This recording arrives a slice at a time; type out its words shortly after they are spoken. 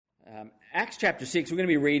Acts chapter 6, we're going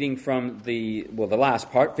to be reading from the last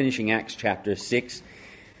part, finishing Acts chapter 6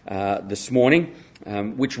 this morning,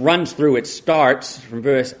 which runs through, it starts from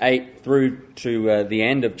verse 8 through to the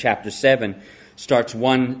end of chapter 7, starts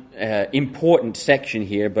one important section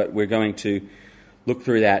here, but we're going to look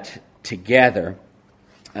through that together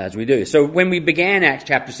as we do. So when we began Acts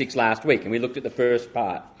chapter 6 last week, and we looked at the first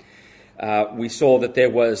part, we saw that there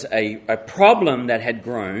was a problem that had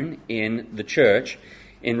grown in the church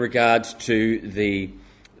in regards to the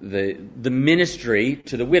ministry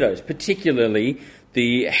to the widows, particularly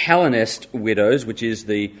the Hellenist widows, which is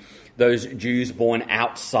those Jews born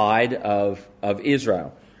outside of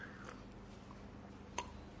Israel.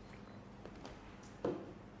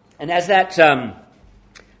 And as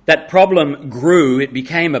that problem grew, it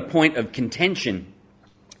became a point of contention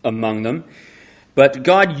among them. But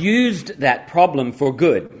God used that problem for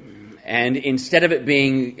good. And instead of it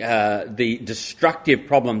being the destructive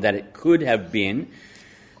problem that it could have been,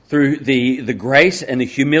 through the grace and the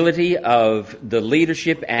humility of the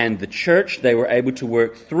leadership and the church, they were able to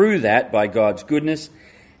work through that by God's goodness,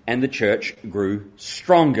 and the church grew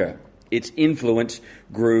stronger. Its influence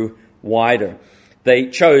grew wider. They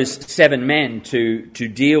chose 7 men to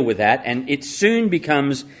deal with that, and it soon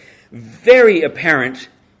becomes very apparent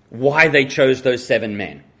why they chose those 7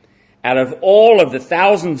 men. Out of all of the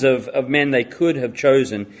thousands of men they could have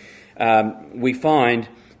chosen, we find,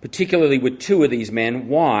 particularly with 2 of these men,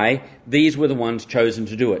 why these were the ones chosen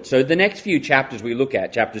to do it. So the next few chapters we look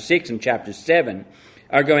at, chapter 6 and chapter 7,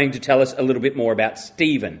 are going to tell us a little bit more about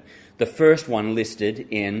Stephen, the first one listed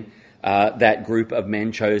in that group of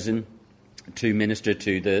men chosen to minister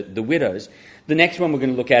to the widows. The next one we're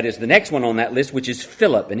going to look at is the next one on that list, which is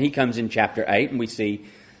Philip, and he comes in chapter 8, and we see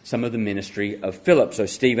some of the ministry of Philip, so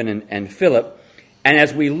Stephen and Philip. And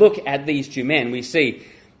as we look at these 2 men, we see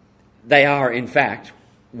they are, in fact,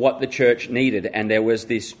 what the church needed, and there was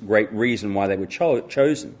this great reason why they were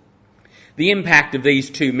chosen. The impact of these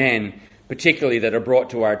 2 men, particularly that are brought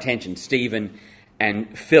to our attention, Stephen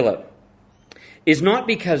and Philip, is not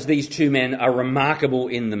because these 2 men are remarkable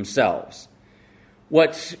in themselves.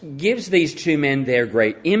 What gives these 2 men their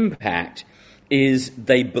great impact is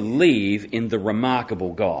they believe in the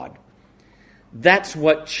remarkable God. That's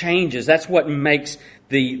what changes, that's what makes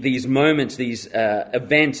these moments, these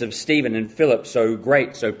events of Stephen and Philip so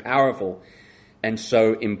great, so powerful, and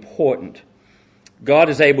so important. God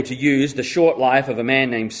is able to use the short life of a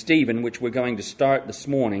man named Stephen, which we're going to start this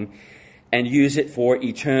morning, and use it for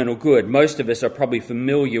eternal good. Most of us are probably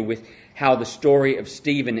familiar with how the story of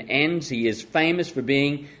Stephen ends. He is famous for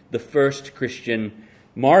being the first Christian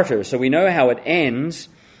martyr. So we know how it ends,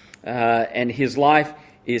 and his life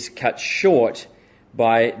is cut short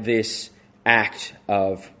by this act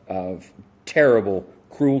of terrible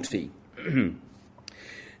cruelty.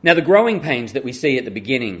 Now, the growing pains that we see at the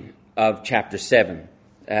beginning of chapter 7,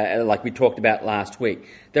 like we talked about last week,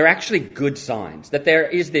 they're actually good signs, that there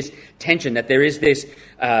is this tension, that there is this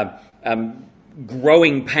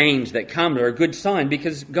growing pains that come are a good sign,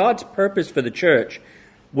 because God's purpose for the church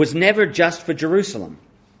was never just for Jerusalem.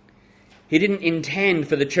 He didn't intend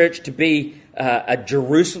for the church to be a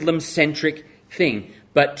Jerusalem-centric thing,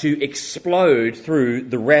 but to explode through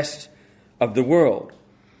the rest of the world.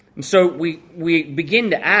 And so we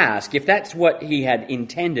begin to ask if that's what he had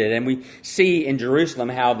intended, and we see in Jerusalem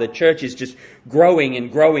how the church is just growing and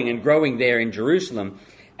growing and growing there in Jerusalem.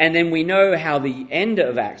 And then we know how the end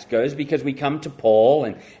of Acts goes, because we come to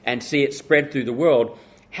Paul and see it spread through the world.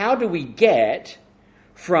 How do we get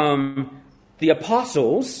from the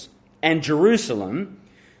apostles and Jerusalem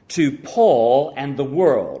to Paul and the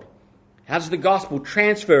world? How does the gospel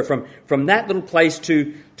transfer from that little place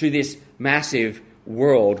to this massive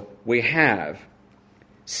world we have?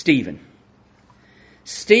 Stephen.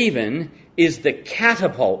 Stephen is the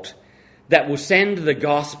catapult that will send the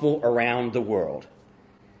gospel around the world.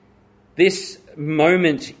 This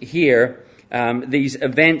moment here, these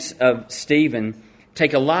events of Stephen,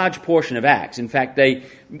 take a large portion of Acts. In fact, they,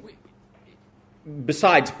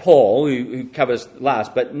 besides Paul, who covers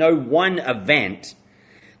last, but no one event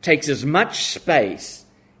takes as much space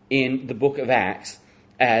in the book of Acts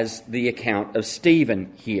as the account of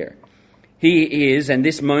Stephen here. He is, and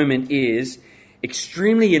this moment is,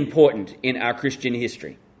 extremely important in our Christian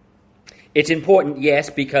history. It's important, yes,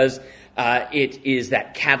 because it is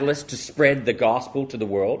that catalyst to spread the gospel to the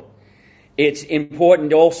world. It's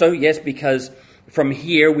important also, yes, because from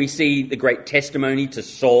here we see the great testimony to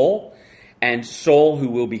Saul, and Saul who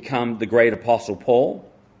will become the great apostle Paul.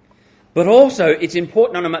 But also it's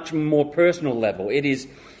important on a much more personal level. It is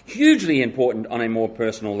hugely important on a more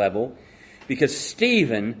personal level because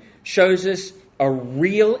Stephen shows us a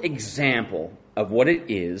real example of what it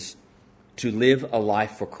is to live a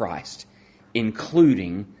life for Christ,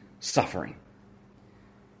 including suffering.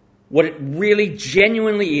 What it really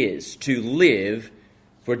genuinely is to live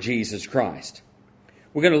for Jesus Christ.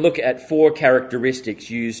 We're going to look at 4 characteristics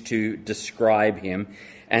used to describe him,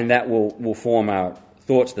 and that will form our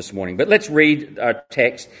thoughts this morning. But let's read our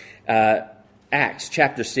text, Acts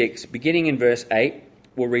chapter 6, beginning in verse 8.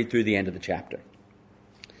 We'll read through the end of the chapter.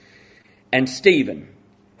 And Stephen,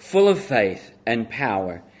 full of faith and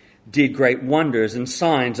power, did great wonders and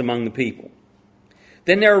signs among the people.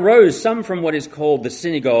 Then there arose some from what is called the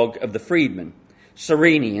synagogue of the freedmen,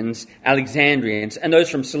 Cyrenians, Alexandrians, and those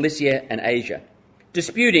from Cilicia and Asia,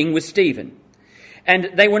 disputing with Stephen.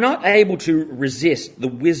 And they were not able to resist the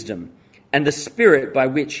wisdom and the spirit by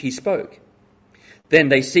which he spoke. Then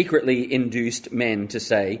they secretly induced men to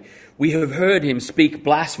say, "We have heard him speak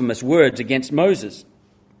blasphemous words against Moses,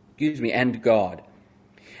 and God."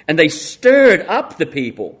 And they stirred up the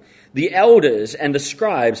people, the elders and the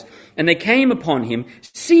scribes, and they came upon him,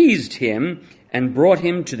 seized him, and brought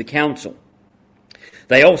him to the council.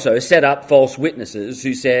 They also set up false witnesses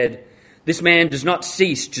who said, "This man does not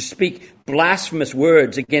cease to speak blasphemous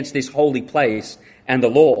words against this holy place and the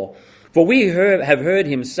law. For we have heard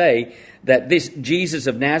him say that this Jesus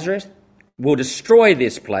of Nazareth will destroy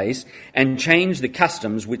this place and change the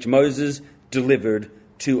customs which Moses delivered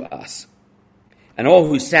to us." And all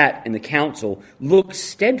who sat in the council looked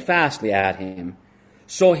steadfastly at him,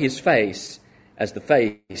 saw his face as the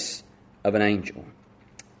face of an angel.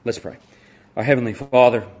 Let's pray. Our Heavenly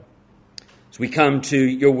Father, as we come to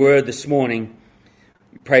your word this morning,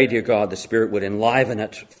 we pray, dear God, the Spirit would enliven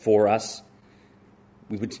it for us.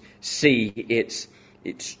 We would see its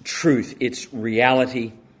truth, its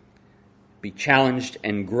reality, be challenged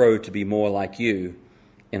and grow to be more like you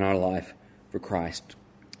in our life for Christ.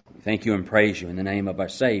 We thank you and praise you in the name of our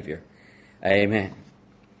Savior. Amen.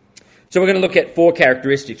 So we're going to look at 4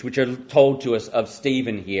 characteristics which are told to us of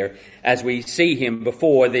Stephen here as we see him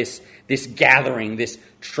before this gathering, this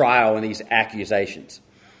trial, and these accusations.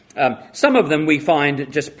 Some of them we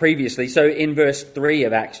find just previously. So in verse 3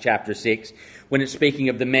 of Acts chapter 6, when it's speaking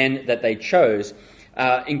of the men that they chose,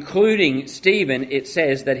 including Stephen, it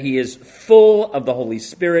says that he is full of the Holy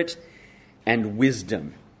Spirit and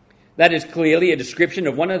wisdom. That is clearly a description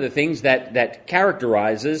of one of the things that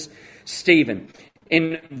characterizes Stephen.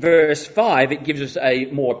 In verse 5, it gives us a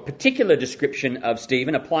more particular description of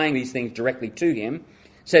Stephen, applying these things directly to him.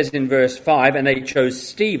 It says in verse 5, "And they chose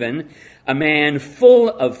Stephen, a man full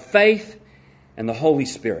of faith and the Holy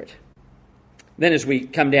Spirit." Then as we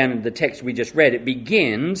come down into the text we just read, it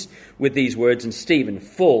begins with these words, "And Stephen,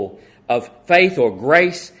 full of faith," or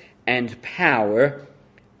grace, "and power,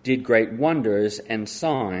 did great wonders and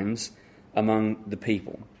signs among the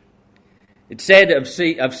people." It said of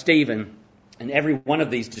Stephen, in every one of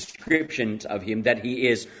these descriptions of him, that he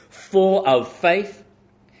is full of faith,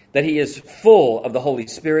 that he is full of the Holy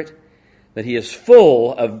Spirit, that he is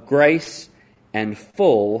full of grace and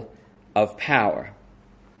full of power.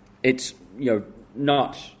 It's,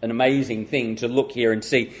 not an amazing thing to look here and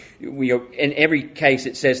see. In every case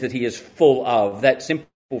it says that he is full of. That simple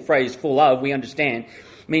phrase, full of, we understand,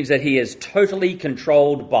 means that he is totally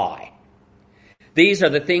controlled by. These are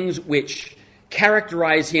the things which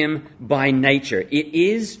characterize him by nature. It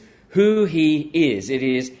is who he is. It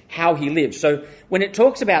is how he lives. So when it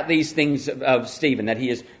talks about these things of Stephen, that he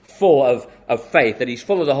is full of faith, that he's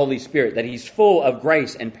full of the Holy Spirit, that he's full of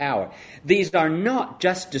grace and power, these are not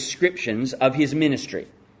just descriptions of his ministry.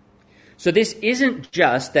 So this isn't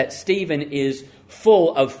just that Stephen is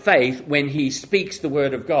full of faith when he speaks the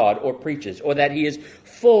word of God or preaches, or that he is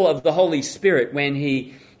full of the Holy Spirit when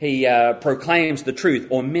he proclaims the truth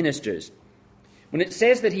or ministers. When it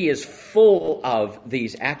says that he is full of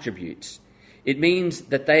these attributes, it means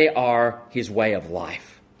that they are his way of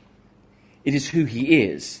life. It is who he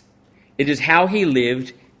is. It is how he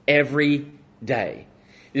lived every day.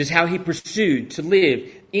 It is how he pursued to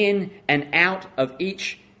live in and out of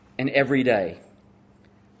each and every day.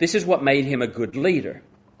 This is what made him a good leader.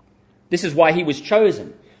 This is why he was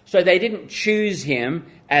chosen. So they didn't choose him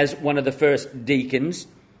as one of the first deacons,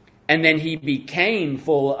 and then he became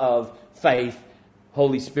full of faith,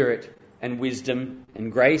 Holy Spirit, and wisdom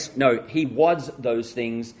and grace. No, he was those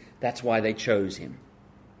things. That's why they chose him.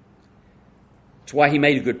 It's why he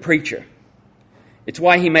made a good preacher. It's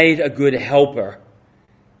why he made a good helper.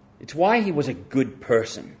 It's why he was a good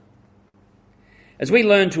person. As we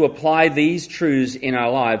learn to apply these truths in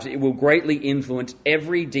our lives, it will greatly influence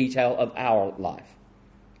every detail of our life.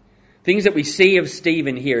 Things that we see of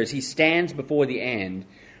Stephen here as he stands before the end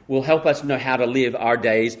will help us know how to live our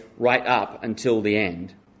days right up until the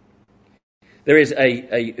end. There is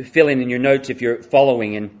a fill-in your notes if you're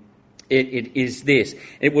following, and it is this.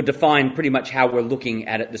 It will define pretty much how we're looking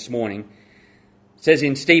at it this morning. It says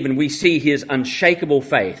in Stephen, we see his unshakable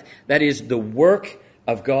faith. That is the work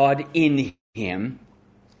of God in him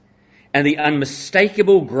and the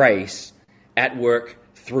unmistakable grace at work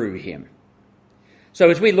through him. So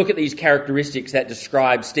as we look at these characteristics that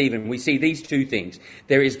describe Stephen, we see these two things.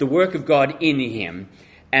 There is the work of God in him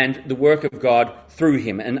and the work of God through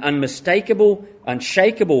him. An unmistakable,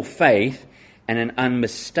 unshakable faith and an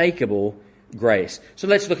unmistakable grace. So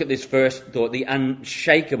let's look at this first thought, the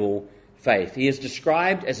unshakable faith. He is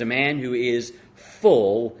described as a man who is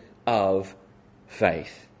full of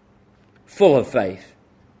faith. Full of faith.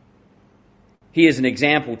 He is an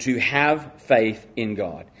example to have faith in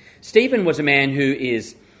God. Stephen was a man who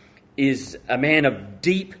is a man of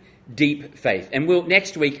deep faith. And we'll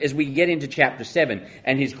next week, as we get into chapter 7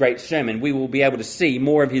 and his great sermon, we will be able to see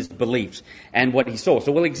more of his beliefs and what he saw.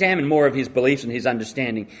 So we'll examine more of his beliefs and his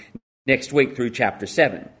understanding next week through chapter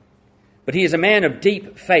 7. But he is a man of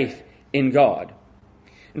deep faith in God.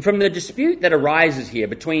 And from the dispute that arises here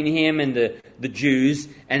between him and the Jews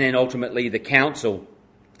and then ultimately the council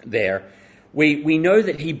there, we know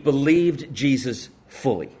that he believed Jesus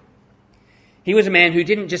fully. He was a man who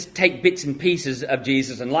didn't just take bits and pieces of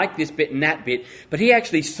Jesus and like this bit and that bit, but he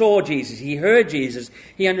actually saw Jesus, he heard Jesus,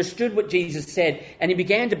 he understood what Jesus said, and he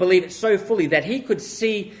began to believe it so fully that he could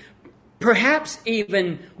see, perhaps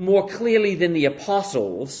even more clearly than the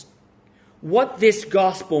apostles, what this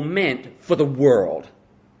gospel meant for the world.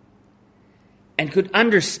 And could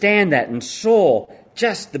understand that and saw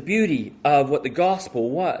just the beauty of what the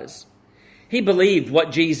gospel was. He believed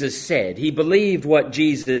what Jesus said. He believed what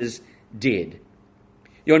Jesus did.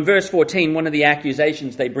 In verse 14, one of the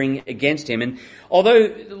accusations they bring against him, and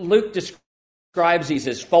although Luke describes these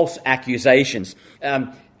as false accusations,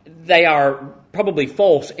 they are probably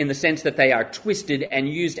false in the sense that they are twisted and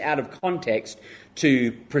used out of context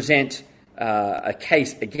to present a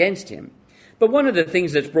case against him. But one of the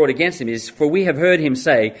things that's brought against him is, for we have heard him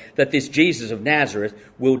say that this Jesus of Nazareth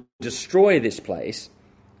will destroy this place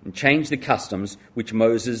and change the customs which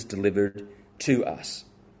Moses delivered to us.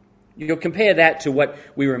 You'll compare that to what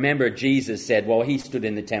we remember Jesus said while he stood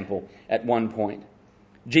in the temple at one point.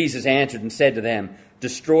 Jesus answered and said to them,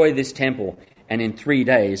 "Destroy this temple, and in 3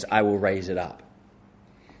 days I will raise it up."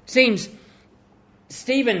 Seems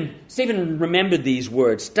Stephen remembered these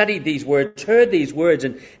words, studied these words, heard these words,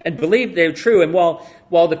 and believed they were true. And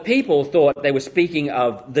while the people thought they were speaking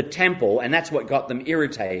of the temple, and that's what got them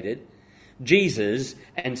irritated, Jesus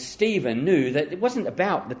and Stephen knew that it wasn't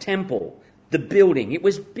about the temple, the building. It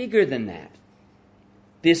was bigger than that.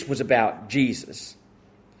 This was about Jesus.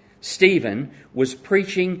 Stephen was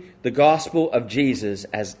preaching the gospel of Jesus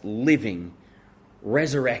as living,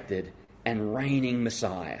 resurrected, and reigning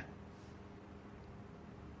Messiah.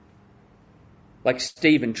 Like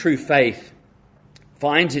Stephen, true faith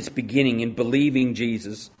finds its beginning in believing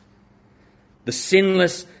Jesus, the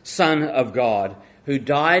sinless Son of God, who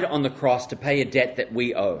died on the cross to pay a debt that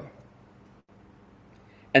we owe,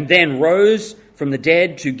 and then rose from the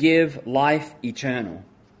dead to give life eternal.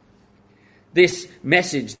 This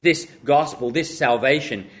message, this gospel, this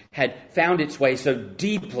salvation had found its way so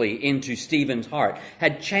deeply into Stephen's heart,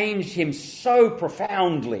 had changed him so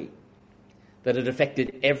profoundly that it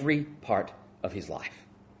affected every part of his life,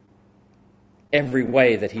 every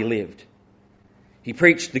way that he lived. He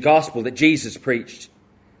preached the gospel that Jesus preached.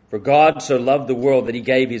 For God so loved the world that he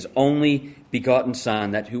gave his only begotten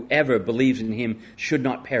Son, that whoever believes in him should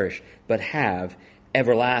not perish, but have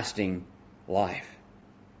everlasting life.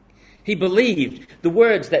 He believed the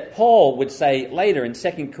words that Paul would say later in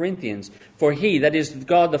 2 Corinthians, for he, that is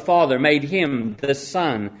God the Father, made him, the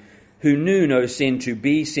Son, who knew no sin, to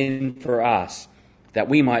be sin for us, that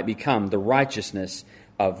we might become the righteousness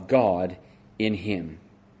of God in him.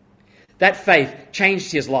 That faith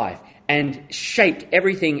changed his life and shaped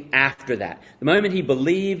everything after that. The moment he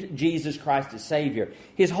believed Jesus Christ as Savior,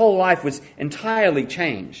 his whole life was entirely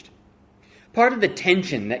changed. Part of the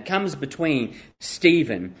tension that comes between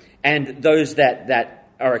Stephen and those that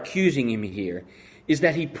are accusing him here is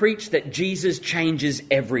that he preached that Jesus changes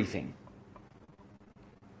everything.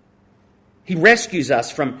 He rescues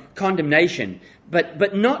us from condemnation,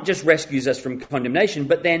 but not just rescues us from condemnation,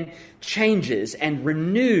 but then changes and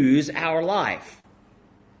renews our life.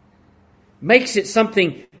 Makes it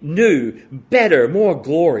something new, better, more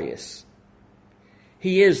glorious.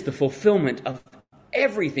 He is the fulfillment of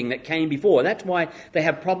everything that came before. That's why they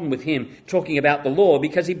have a problem with him talking about the law,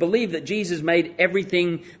 because he believed that Jesus made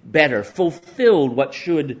everything better, fulfilled what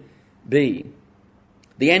should be.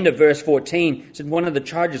 The end of verse 14 said one of the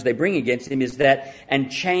charges they bring against him is that,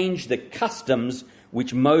 and change the customs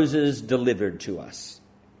which Moses delivered to us.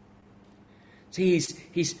 See,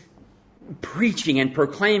 he's preaching and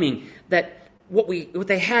proclaiming that what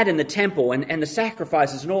they had in the temple and the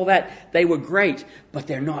sacrifices and all that, they were great, but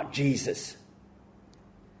they're not Jesus.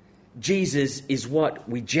 Jesus is what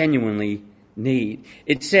we genuinely need.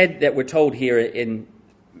 It said that we're told here in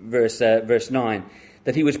verse 9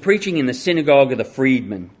 that he was preaching in the synagogue of the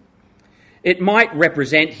freedmen. It might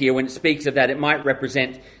represent here, when it speaks of that, it might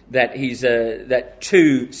represent that that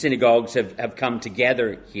two synagogues have come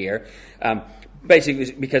together here.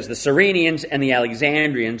 Basically, because the Cyrenians and the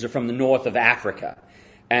Alexandrians are from the north of Africa,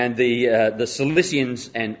 and the Cilicians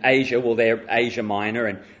and Asia, well, they're Asia Minor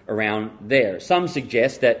and around there. Some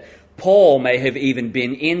suggest that Paul may have even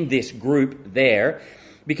been in this group there,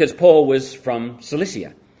 because Paul was from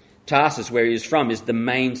Cilicia. Tarsus, where he is from, is the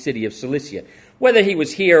main city of Cilicia. Whether he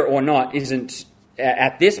was here or not isn't,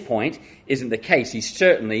 at this point, isn't the case. He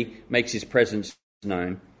certainly makes his presence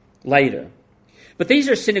known later. But these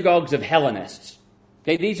are synagogues of Hellenists.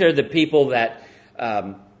 Okay, these are the people that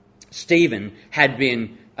Stephen had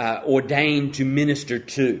been ordained to minister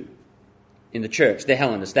to in the church, the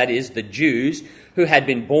Hellenists. That is, the Jews who had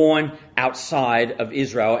been born outside of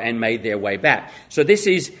Israel and made their way back. So this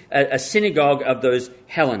is a synagogue of those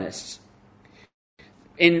Hellenists.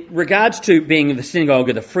 In regards to being the synagogue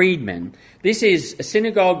of the freedmen, this is a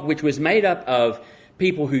synagogue which was made up of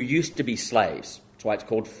people who used to be slaves. That's why it's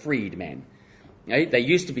called freedmen. They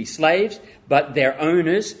used to be slaves, but their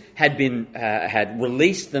owners had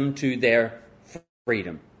released them to their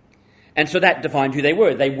freedom. And so that defined who they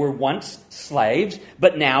were. They were once slaves,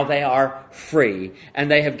 but now they are free.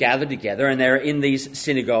 And they have gathered together, and they're in these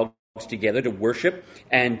synagogues together to worship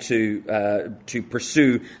and to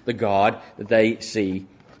pursue the God that they see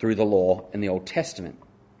through the law and the Old Testament.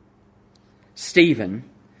 Stephen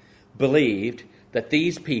believed that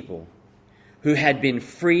these people who had been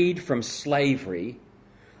freed from slavery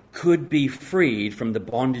could be freed from the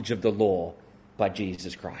bondage of the law by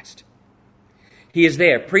Jesus Christ. He is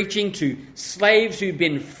there preaching to slaves who've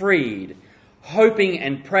been freed, hoping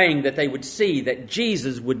and praying that they would see that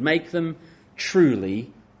Jesus would make them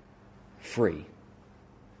truly free.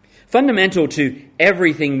 Fundamental to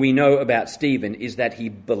everything we know about Stephen is that he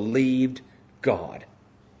believed God.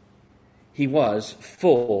 He was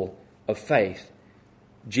full of faith.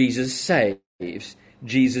 Jesus saves,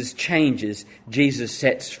 Jesus changes, Jesus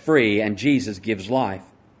sets free, and Jesus gives life.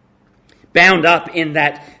 Bound up in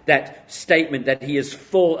that statement that he is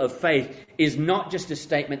full of faith is not just a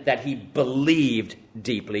statement that he believed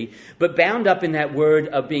deeply, but bound up in that word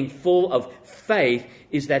of being full of faith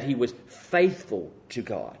is that he was faithful to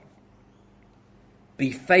God.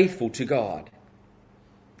 Be faithful to God.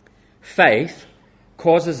 Faith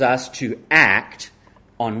causes us to act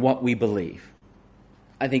on what we believe.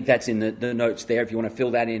 I think that's in the notes there if you want to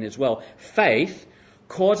fill that in as well. Faith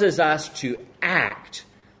causes us to act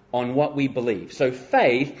on what we believe. So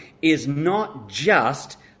faith is not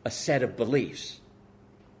just a set of beliefs.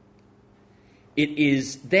 It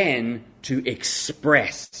is then to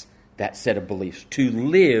express that set of beliefs, to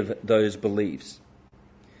live those beliefs.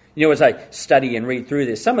 You know, as I study and read through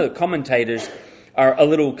this, some of the commentators are a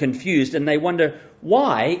little confused and they wonder,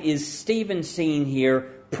 why is Stephen seen here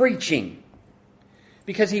preaching?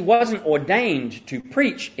 Because he wasn't ordained to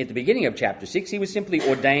preach at the beginning of chapter 6. He was simply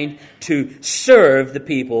ordained to serve the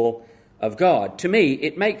people of God. To me,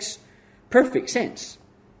 it makes perfect sense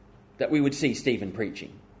that we would see Stephen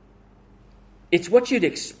preaching. It's what you'd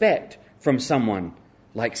expect from someone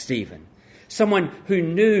like Stephen. Someone who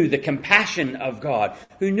knew the compassion of God,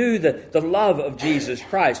 who knew the love of Jesus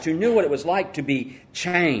Christ, who knew what it was like to be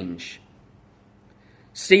changed.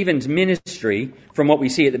 Stephen's ministry, from what we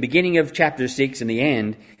see at the beginning of chapter 6 and the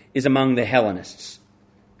end, is among the Hellenists.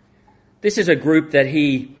 This is a group that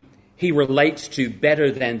he relates to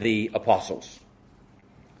better than the apostles.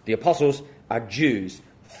 The apostles are Jews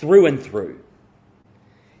through and through.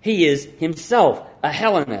 He is himself a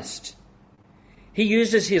Hellenist. He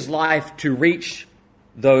uses his life to reach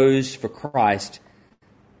those for Christ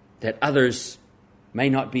that others may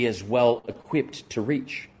not be as well equipped to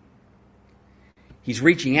reach. He's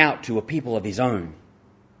reaching out to a people of his own.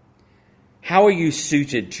 How are you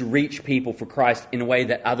suited to reach people for Christ in a way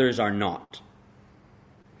that others are not?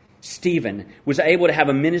 Stephen was able to have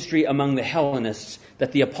a ministry among the Hellenists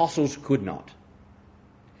that the apostles could not.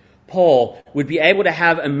 Paul, would be able to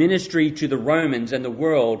have a ministry to the Romans and the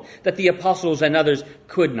world that the apostles and others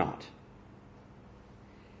could not?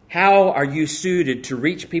 How are you suited to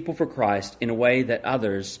reach people for Christ in a way that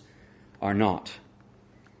others are not?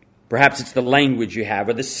 Perhaps it's the language you have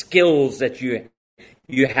or the skills that you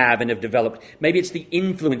have and have developed. Maybe it's the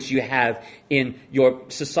influence you have in your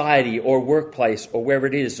society or workplace or wherever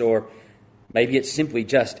it is, or maybe it's simply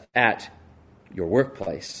just at your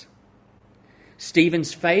workplace.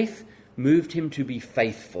 Stephen's faith moved him to be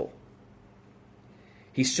faithful.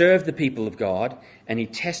 He served the people of God and he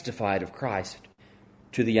testified of Christ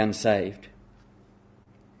to the unsaved.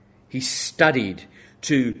 He studied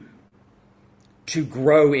to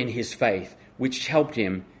grow in his faith, which helped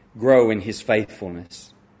him grow in his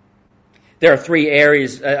faithfulness. There are three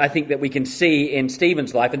areas, I think, that we can see in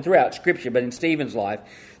Stephen's life and throughout Scripture, but in Stephen's life,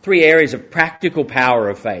 three areas of practical power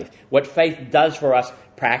of faith. What faith does for us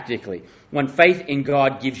practically. One, faith in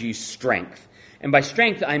God gives you strength. And by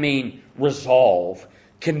strength, I mean resolve,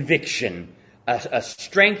 conviction, a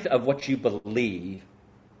strength of what you believe.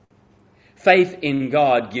 Faith in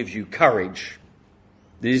God gives you courage.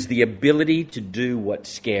 It is the ability to do what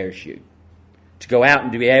scares you, to go out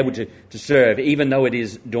and to be able to serve, even though it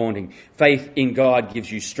is daunting. Faith in God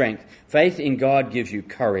gives you strength. Faith in God gives you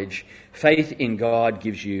courage. Faith in God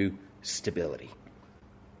gives you stability.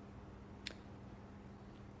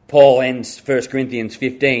 Paul ends 1 Corinthians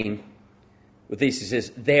 15 with this. He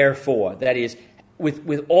says, therefore, that is,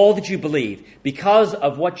 with all that you believe, because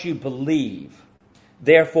of what you believe,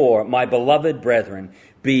 therefore, my beloved brethren,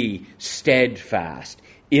 be steadfast,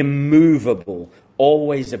 immovable,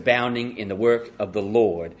 always abounding in the work of the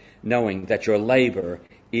Lord, knowing that your labor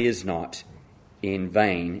is not in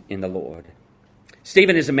vain in the Lord.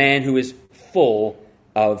 Stephen is a man who is full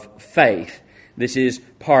of faith. This is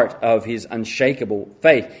part of his unshakable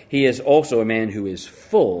faith. He is also a man who is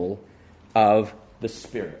full of the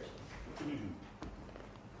Spirit.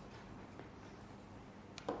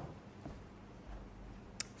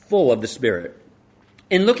 Full of the Spirit.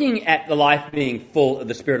 In looking at the life being full of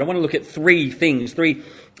the Spirit, I want to look at three things, three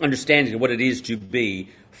understandings of what it is to be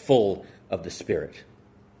full of the Spirit.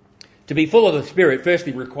 To be full of the Spirit,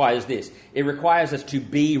 firstly, requires this. It requires us to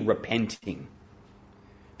be repenting.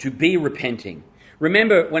 To be repenting.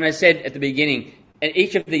 Remember when I said at the beginning, and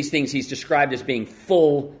each of these things he's described as being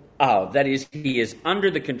full of. That is, he is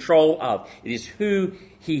under the control of. It is who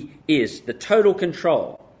he is, the total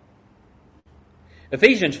control.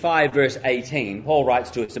 Ephesians 5 verse 18, Paul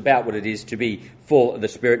writes to us about what it is to be full of the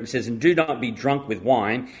Spirit and says, and do not be drunk with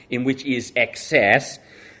wine, in which is excess,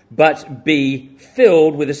 but be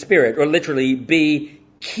filled with the Spirit, or literally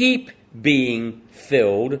keep being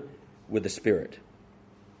filled with the Spirit.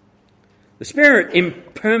 The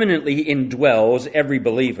Spirit permanently indwells every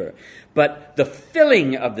believer, but the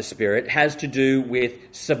filling of the Spirit has to do with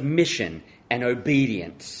submission and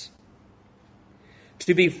obedience.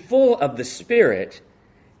 To be full of the Spirit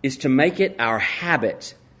is to make it our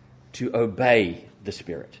habit to obey the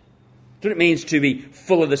Spirit. That's what it means to be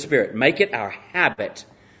full of the Spirit. Make it our habit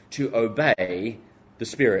to obey the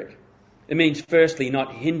Spirit. It means, firstly,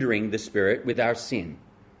 not hindering the Spirit with our sin.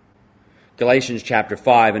 Galatians chapter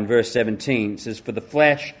 5 and verse 17 says, for the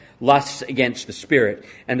flesh lusts against the Spirit,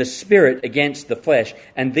 and the Spirit against the flesh,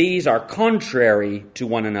 and these are contrary to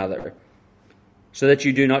one another, so that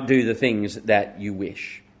you do not do the things that you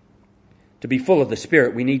wish. To be full of the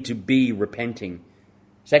Spirit, we need to be repenting.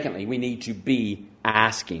 Secondly, we need to be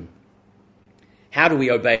asking. How do we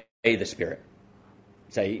obey the Spirit?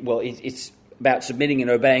 Say, well, it's about submitting and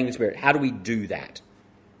obeying the Spirit. How do we do that?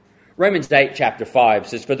 Romans 8 chapter 5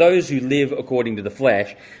 says, for those who live according to the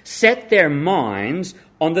flesh set their minds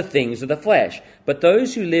on the things of the flesh, but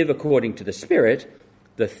those who live according to the Spirit,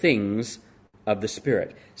 the things of the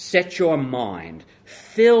Spirit. Set your mind,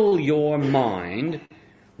 fill your mind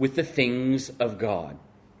with the things of God.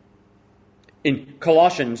 In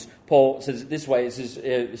Colossians, Paul says it this way, it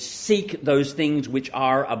says, seek those things which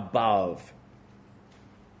are above.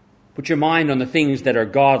 Put your mind on the things that are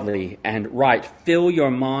godly and right. Fill your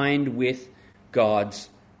mind with God's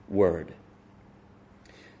Word.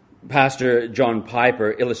 Pastor John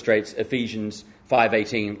Piper illustrates Ephesians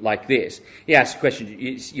 5:18 like this. He asks a question.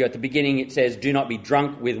 At the beginning it says, do not be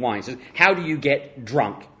drunk with wine. He says, how do you get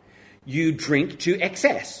drunk? You drink to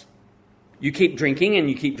excess. You keep drinking and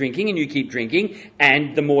you keep drinking and you keep drinking,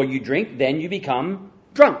 and the more you drink, then you become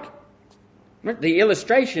drunk. The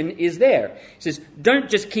illustration is there. It says,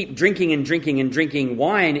 don't just keep drinking and drinking and drinking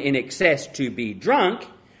wine in excess to be drunk.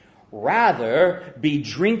 Rather, be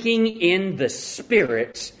drinking in the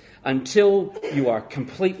Spirit until you are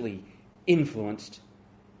completely influenced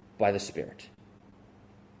by the Spirit.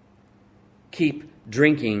 Keep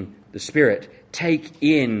drinking the Spirit. Take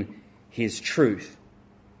in his truth.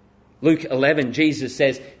 Luke 11, Jesus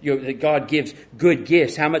says that God gives good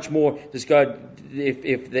gifts. How much more does God,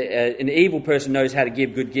 if an evil person knows how to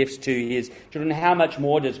give good gifts to his children, how much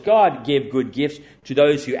more does God give good gifts to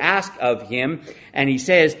those who ask of him? And he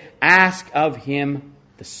says, ask of him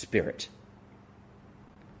the Spirit.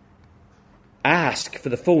 Ask for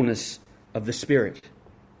the fullness of the Spirit.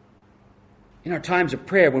 In our times of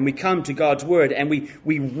prayer, when we come to God's Word and we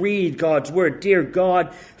read God's Word, dear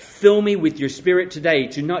God, fill me with your Spirit today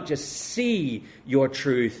to not just see your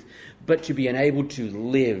truth, but to be enabled to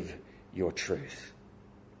live your truth.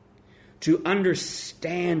 To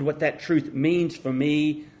understand what that truth means for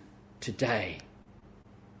me today.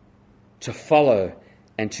 To follow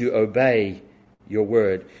and to obey your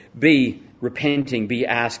Word. Be repenting, be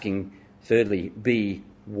asking. Thirdly, be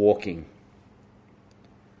walking.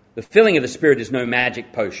 The filling of the Spirit is no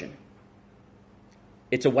magic potion.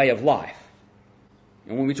 It's a way of life.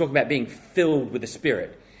 And when we talk about being filled with the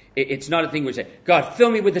Spirit, it's not a thing where we say, God,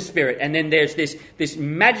 fill me with the Spirit, and then there's this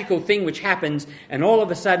magical thing which happens, and all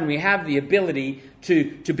of a sudden we have the ability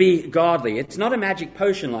to be godly. It's not a magic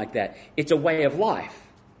potion like that. It's a way of life.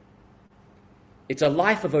 It's a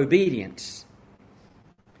life of obedience.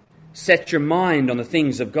 Set your mind on the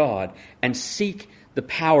things of God and seek the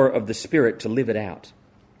power of the Spirit to live it out.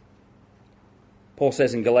 Paul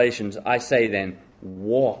says in Galatians, I say then,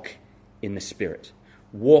 walk in the Spirit.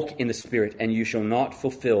 Walk in the Spirit, and you shall not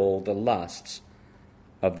fulfill the lusts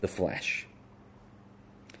of the flesh.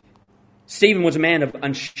 Stephen was a man of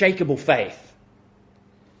unshakable faith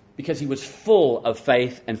because he was full of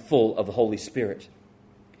faith and full of the Holy Spirit.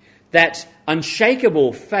 That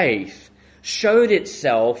unshakable faith showed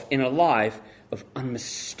itself in a life of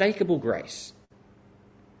unmistakable grace.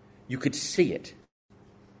 You could see it.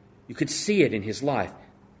 You could see it in his life.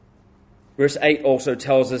 Verse 8 also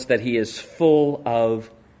tells us that he is full of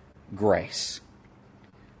grace.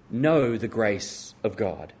 Know the grace of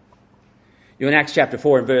God. In Acts chapter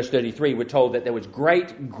 4 and verse 33, we're told that there was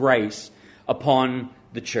great grace upon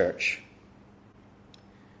the church.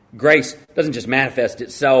 Grace doesn't just manifest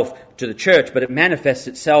itself to the church, but it manifests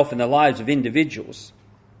itself in the lives of individuals.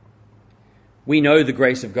 We know the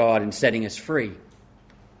grace of God in setting us free.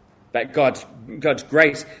 But God's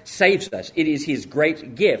grace saves us. It is his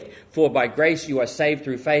great gift. For by grace you are saved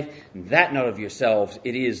through faith, that not of yourselves.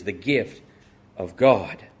 It is the gift of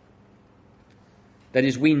God. That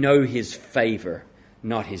is, we know his favor,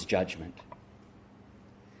 not his judgment.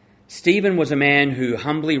 Stephen was a man who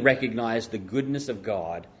humbly recognized the goodness of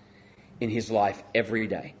God in his life every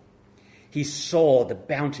day. He saw the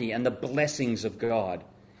bounty and the blessings of God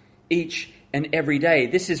each and every day.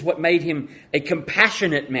 This is what made him a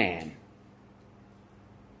compassionate man.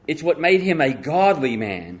 It's what made him a godly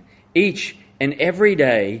man. Each and every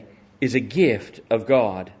day is a gift of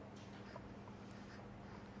God.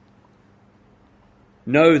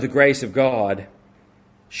 Know the grace of God.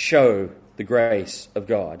 Show the grace of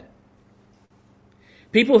God.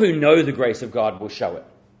 People who know the grace of God will show it.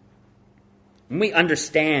 When we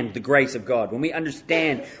understand the grace of God, when we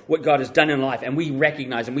understand what God has done in life, and we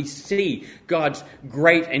recognize and we see God's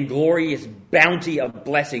great and glorious bounty of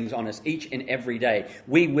blessings on us each and every day,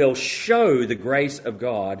 we will show the grace of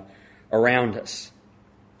God around us.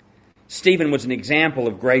 Stephen was an example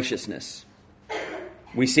of graciousness.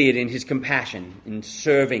 We see it in his compassion, in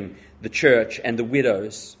serving the church and the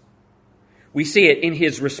widows. We see it in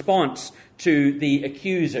his response to the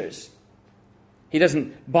accusers. He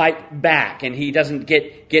doesn't bite back and he doesn't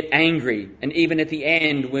get angry. And even at the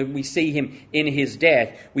end, when we see him in his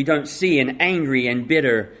death, we don't see an angry and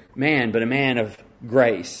bitter man, but a man of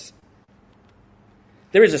grace.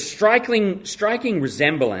 There is a striking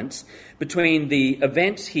resemblance between the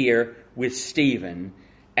events here with Stephen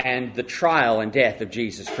and the trial and death of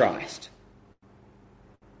Jesus Christ.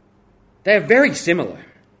 They are very similar.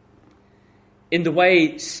 In the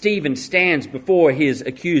way Stephen stands before his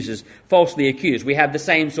accusers, falsely accused. We have the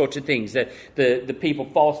same sorts of things, that the people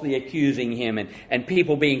falsely accusing him and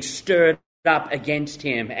people being stirred up against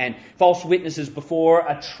him and false witnesses before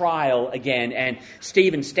a trial again. And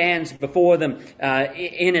Stephen stands before them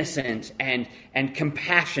innocent and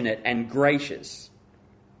compassionate and gracious.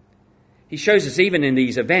 He shows us even in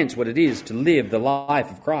these events what it is to live the life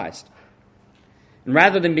of Christ. And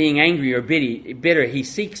rather than being angry or bitter, he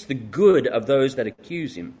seeks the good of those that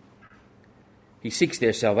accuse him. He seeks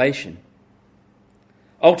their salvation.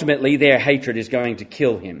 Ultimately, their hatred is going to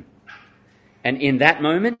kill him. And in that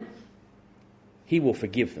moment, he will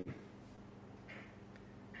forgive them.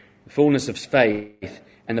 The fullness of faith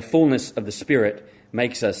and the fullness of the Spirit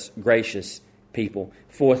makes us gracious people.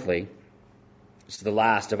 Fourthly, This is the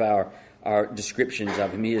last of our descriptions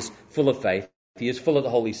of him. He is full of faith. He is full of the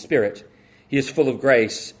Holy Spirit. He is full of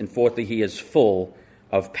grace. And fourthly, he is full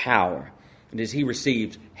of power. And as he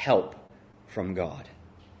received help from God.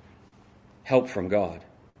 Help from God.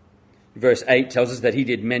 Verse 8 tells us that he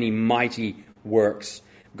did many mighty works.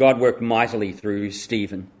 God worked mightily through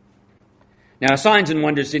Stephen. Now, signs and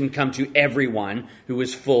wonders didn't come to everyone who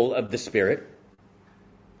was full of the Spirit.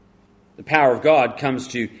 The power of God comes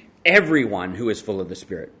to everyone who is full of the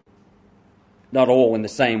Spirit. Not all in the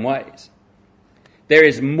same ways. There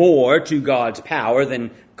is more to God's power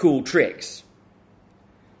than cool tricks.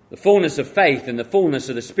 The fullness of faith and the fullness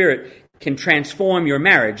of the Spirit can transform your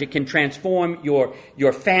marriage. It can transform your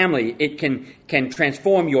family. It can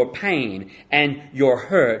transform your pain and your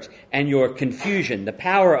hurt and your confusion. The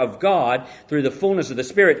power of God through the fullness of the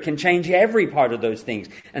Spirit can change every part of those things.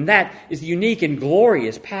 And that is the unique and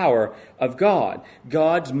glorious power of God.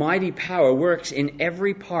 God's mighty power works in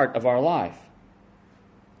every part of our life.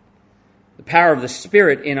 The power of the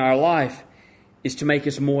Spirit in our life is to make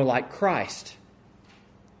us more like Christ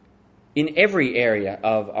in every area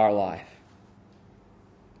of our life.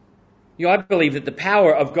 I believe that the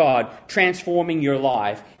power of God transforming your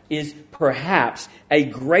life is perhaps a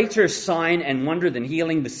greater sign and wonder than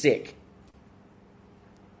healing the sick.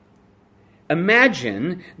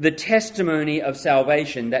 Imagine the testimony of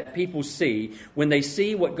salvation that people see when they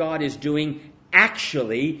see what God is doing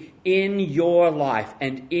actually in your life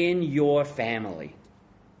and in your family.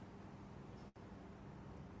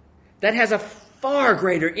 That has a far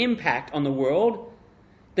greater impact on the world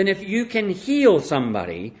than if you can heal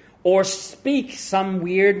somebody or speak some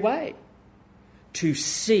weird way. To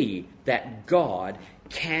see that God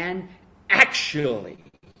can actually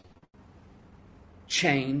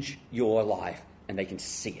change your life, and they can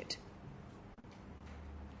see it.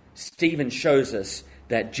 Stephen shows us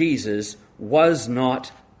that Jesus was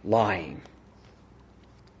not lying.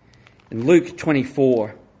 In Luke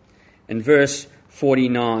 24 and verse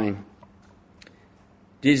 49,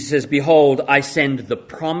 Jesus says, "Behold, I send the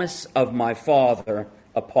promise of my Father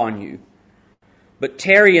upon you. But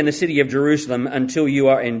tarry in the city of Jerusalem until you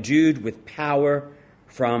are endued with power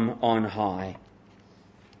from on high."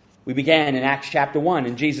 We began in Acts chapter 1,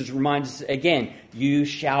 and Jesus reminds us again, you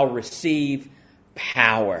shall receive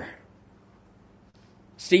power.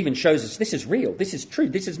 Stephen shows us this is real, this is true,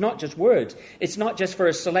 this is not just words. It's not just for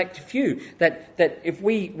a select few. That if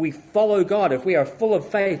we follow God, if we are full of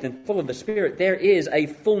faith and full of the Spirit, there is a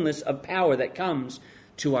fullness of power that comes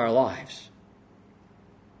to our lives.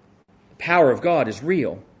 Power of God is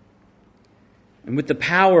real. And with the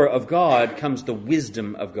power of God comes the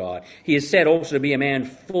wisdom of God. He is said also to be a man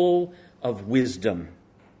full of wisdom.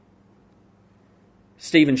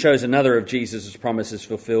 Stephen shows another of Jesus' promises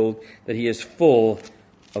fulfilled, that he is full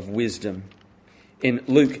of wisdom. In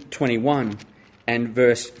Luke 21 and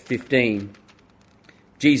verse 15,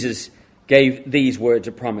 Jesus gave these words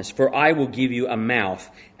of promise, "For I will give you a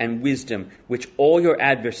mouth and wisdom which all your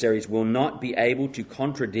adversaries will not be able to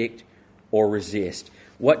contradict or resist."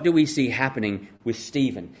 What do we see happening with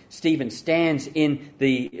Stephen? Stephen stands in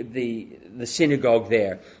the synagogue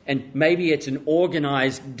there, and maybe it's an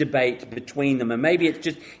organized debate between them, and maybe it's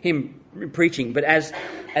just him preaching. But as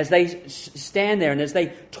they stand there and as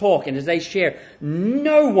they talk and as they share,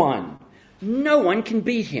 no one can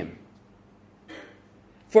beat him.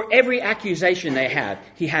 For every accusation they have,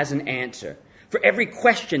 he has an answer. For every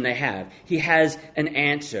question they have, he has an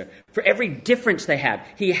answer. For every difference they have,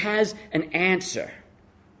 he has an answer.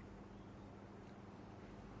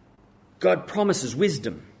 God promises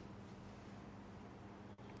wisdom.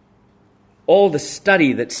 All the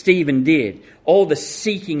study that Stephen did, all the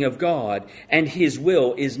seeking of God and his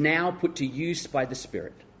will is now put to use by the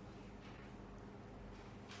Spirit.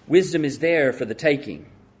 Wisdom is there for the taking.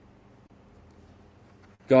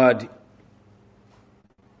 God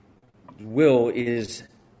will is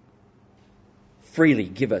freely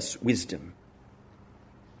give us wisdom.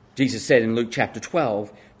 Jesus said in Luke chapter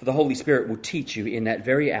 12, "For the Holy Spirit will teach you in that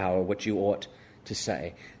very hour what you ought to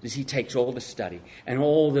say." As he takes all the study and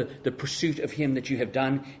all the pursuit of him that you have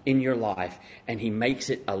done in your life, and he makes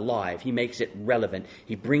it alive, he makes it relevant,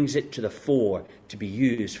 he brings it to the fore to be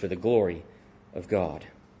used for the glory of God.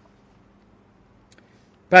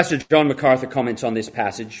 Pastor John MacArthur comments on this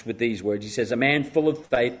passage with these words. He says, "A man full of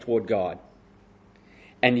faith toward God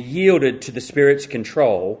and yielded to the Spirit's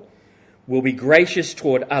control will be gracious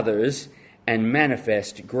toward others and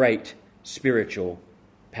manifest great spiritual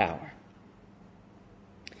power."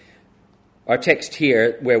 Our text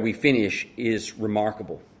here, where we finish, is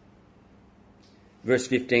remarkable. Verse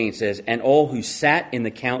 15 says, "And all who sat in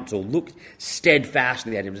the council looked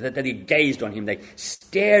steadfastly at him," that they gazed on him, they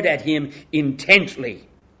stared at him intently,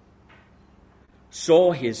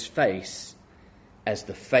 "saw his face as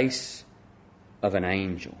the face of an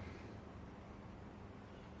angel."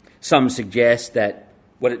 Some suggest that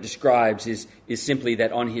what it describes is simply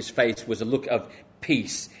that on his face was a look of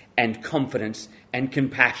peace and confidence and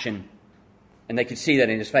compassion. And they could see that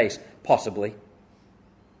in his face, possibly.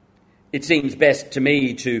 It seems best to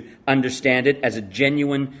me to understand it as a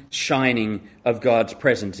genuine shining of God's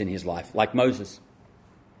presence in his life, like Moses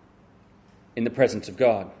in the presence of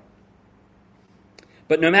God.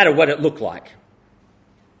 But no matter what it looked like,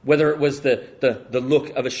 whether it was the look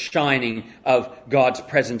of a shining of God's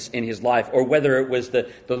presence in his life, or whether it was the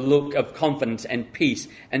look of confidence and peace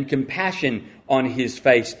and compassion on his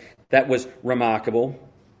face that was remarkable,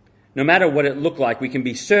 no matter what it looked like, we can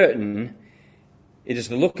be certain it is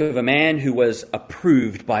the look of a man who was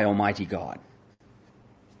approved by Almighty God.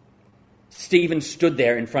 Stephen stood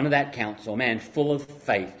there in front of that council, a man full of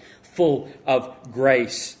faith, full of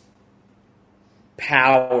grace,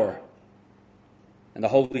 power, and the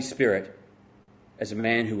Holy Spirit, as a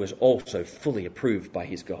man who was also fully approved by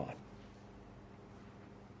his God.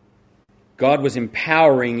 God was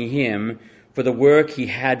empowering him for the work he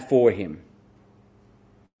had for him.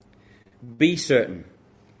 Be certain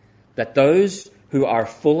that those who are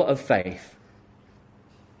full of faith,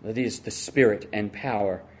 that is, the Spirit and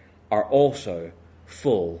power, are also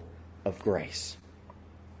full of grace.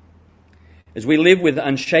 As we live with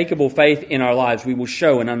unshakable faith in our lives, we will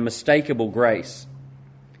show an unmistakable grace.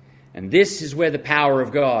 And this is where the power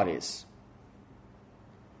of God is.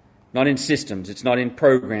 Not in systems, it's not in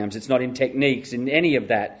programs, it's not in techniques, in any of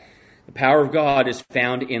that. The power of God is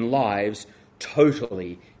found in lives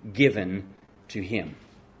totally given to him.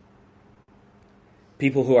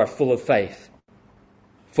 People who are full of faith,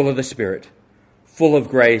 full of the Spirit, full of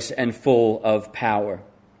grace, and full of power.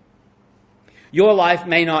 Your life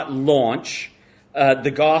may not launch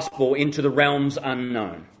the gospel into the realms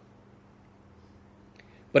unknown,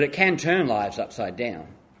 but it can turn lives upside down.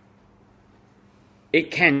 It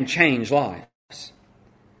can change lives.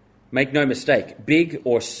 Make no mistake, big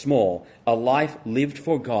or small, a life lived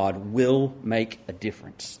for God will make a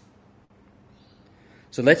difference.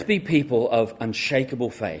 So let's be people of unshakable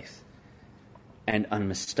faith and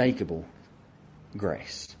unmistakable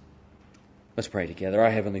grace. Let's pray together.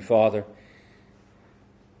 Our Heavenly Father,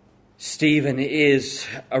 Stephen is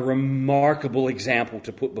a remarkable example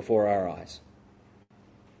to put before our eyes.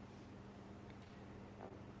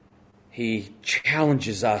 He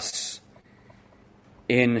challenges us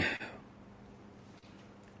in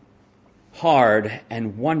hard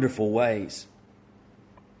and wonderful ways.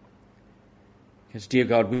 Because, dear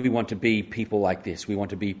God, we want to be people like this. We want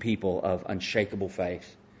to be people of unshakable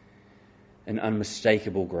faith and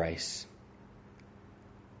unmistakable grace.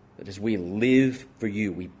 That as we live for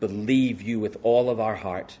you, we believe you with all of our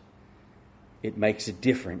heart, it makes a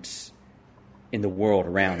difference in the world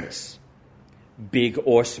around us, big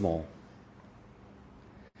or small.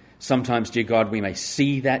 Sometimes, dear God, we may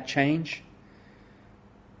see that change.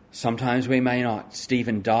 Sometimes we may not.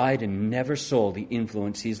 Stephen died and never saw the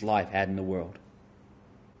influence his life had in the world.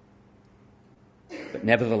 But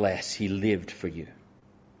nevertheless, he lived for you.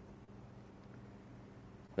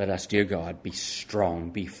 Let us, dear God, be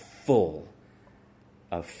strong, be full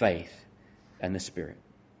of faith and the Spirit.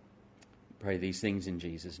 Pray these things in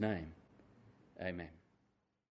Jesus' name. Amen.